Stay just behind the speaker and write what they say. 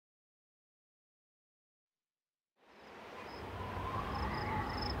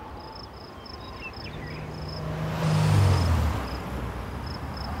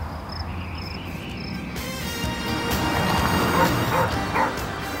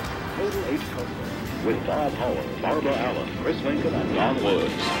With Bob Howell, Barbara Allen, Chris Lincoln, and Don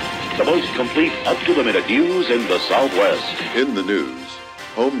Woods. The most complete, up-to-the-minute news in the Southwest. In the news,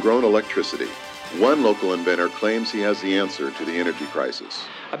 homegrown electricity. One local inventor claims he has the answer to the energy crisis.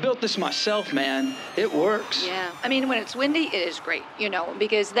 I built this myself, man. It works. Yeah. I mean, when it's windy, it is great, you know,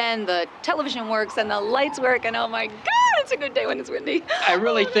 because then the television works and the lights work, and oh my God, it's a good day when it's windy. I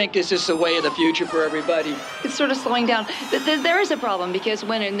really think this is the way of the future for everybody. It's sort of slowing down. There is a problem, because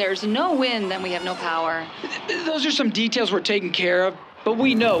when there's no wind, then we have no power. Those are some details we're taking care of, but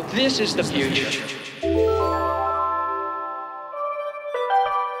we know this is the future.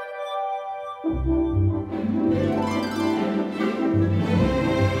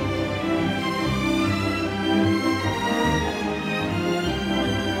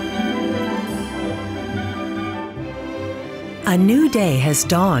 A new day has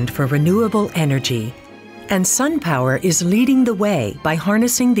dawned for renewable energy, and SunPower is leading the way by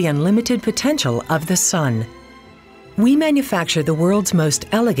harnessing the unlimited potential of the sun. We manufacture the world's most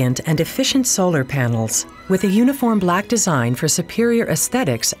elegant and efficient solar panels with a uniform black design for superior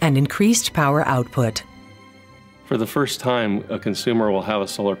aesthetics and increased power output. For the first time, a consumer will have a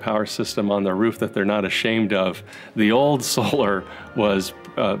solar power system on their roof that they're not ashamed of. The old solar was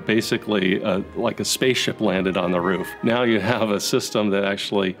basically like a spaceship landed on the roof. Now you have a system that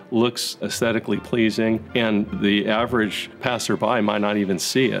actually looks aesthetically pleasing, and the average passerby might not even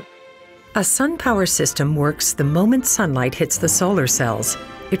see it. A SunPower system works the moment sunlight hits the solar cells.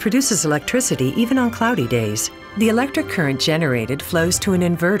 It produces electricity even on cloudy days. The electric current generated flows to an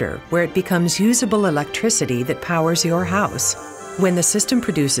inverter, where it becomes usable electricity that powers your house. When the system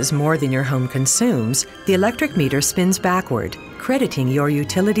produces more than your home consumes, the electric meter spins backward, crediting your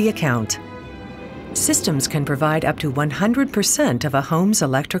utility account. Systems can provide up to 100% of a home's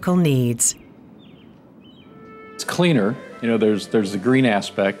electrical needs. It's cleaner. You know, there's the green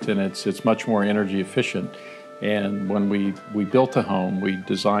aspect, and it's much more energy efficient. And when we built a home, we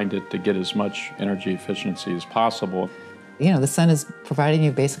designed it to get as much energy efficiency as possible. You know, the sun is providing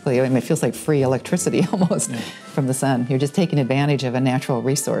you basically, I mean, it feels like free electricity almost from the sun. You're just taking advantage of a natural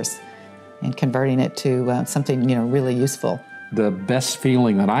resource and converting it to something, you know, really useful. The best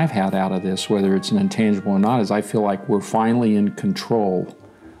feeling that I've had out of this, whether it's an intangible or not, is I feel like we're finally in control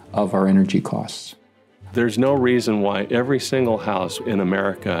of our energy costs. There's no reason why every single house in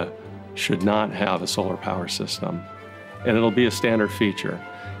America should not have a solar power system. And it'll be a standard feature,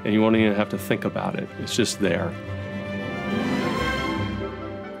 and you won't even have to think about it. It's just there.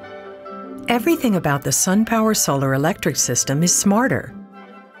 Everything about the SunPower solar electric system is smarter.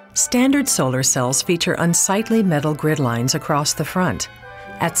 Standard solar cells feature unsightly metal grid lines across the front.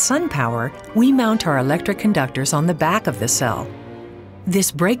 At SunPower, we mount our electric conductors on the back of the cell.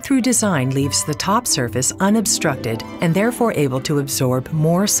 This breakthrough design leaves the top surface unobstructed and therefore able to absorb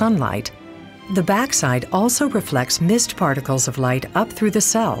more sunlight. The backside also reflects mist particles of light up through the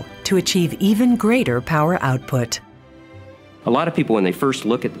cell to achieve even greater power output. A lot of people, when they first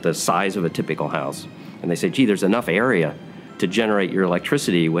look at the size of a typical house, and they say, gee, there's enough area to generate your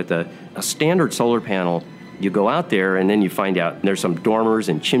electricity with a standard solar panel. You go out there and then you find out there's some dormers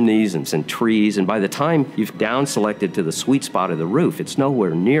and chimneys and some trees, and by the time you've down selected to the sweet spot of the roof, it's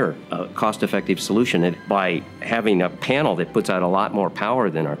nowhere near a cost-effective solution. And by having a panel that puts out a lot more power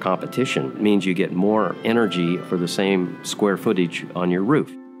than our competition, it means you get more energy for the same square footage on your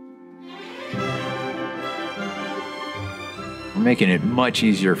roof. We're making it much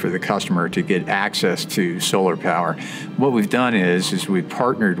easier for the customer to get access to solar power. What we've done is we've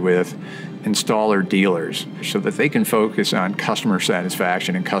partnered with installer dealers so that they can focus on customer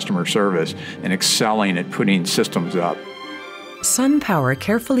satisfaction and customer service and excelling at putting systems up. SunPower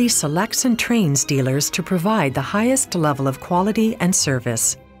carefully selects and trains dealers to provide the highest level of quality and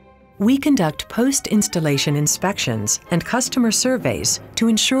service. We conduct post-installation inspections and customer surveys to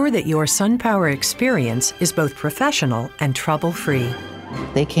ensure that your SunPower experience is both professional and trouble-free.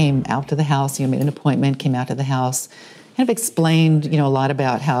 They came out to the house, you know, made an appointment, came out to the house, kind of explained, you know, a lot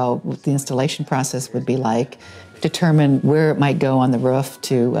about how the installation process would be like, determine where it might go on the roof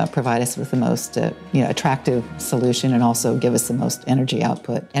to provide us with the most attractive solution and also give us the most energy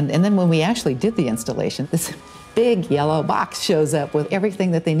output. And then when we actually did the installation, this big yellow box shows up with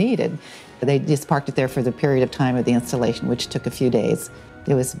everything that they needed. They just parked it there for the period of time of the installation, which took a few days.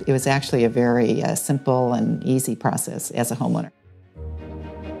 It was actually a very simple and easy process as a homeowner.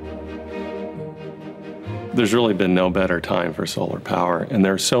 There's really been no better time for solar power, and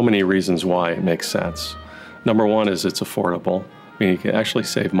there are so many reasons why it makes sense. Number one is it's affordable. mean, you can actually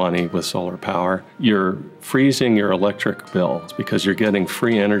save money with solar power. You're freezing your electric bill because you're getting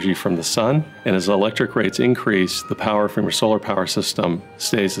free energy from the sun. And as electric rates increase, the power from your solar power system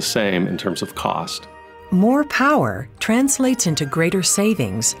stays the same in terms of cost. More power translates into greater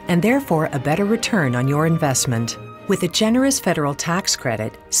savings and therefore a better return on your investment. With a generous federal tax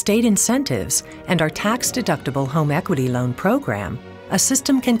credit, state incentives, and our tax-deductible home equity loan program, a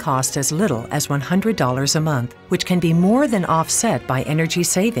system can cost as little as $100 a month, which can be more than offset by energy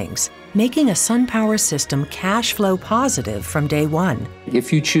savings, making a SunPower system cash flow positive from day one.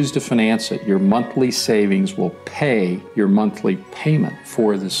 If you choose to finance it, your monthly savings will pay your monthly payment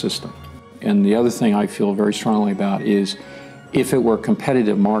for the system. And the other thing I feel very strongly about is if it were a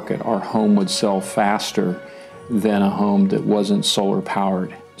competitive market, our home would sell faster than a home that wasn't solar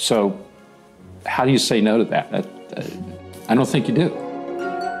powered. So how do you say no to that? I don't think you do.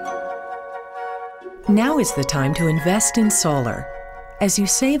 Now is the time to invest in solar. As you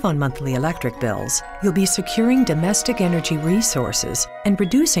save on monthly electric bills, you'll be securing domestic energy resources and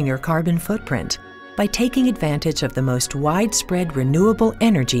reducing your carbon footprint by taking advantage of the most widespread renewable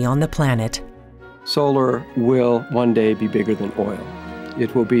energy on the planet. Solar will one day be bigger than oil.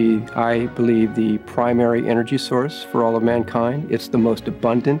 It will be, I believe, the primary energy source for all of mankind. It's the most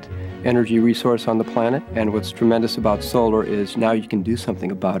abundant energy resource on the planet, and what's tremendous about solar is now you can do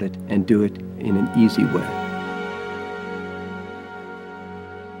something about it and do it in an easy way.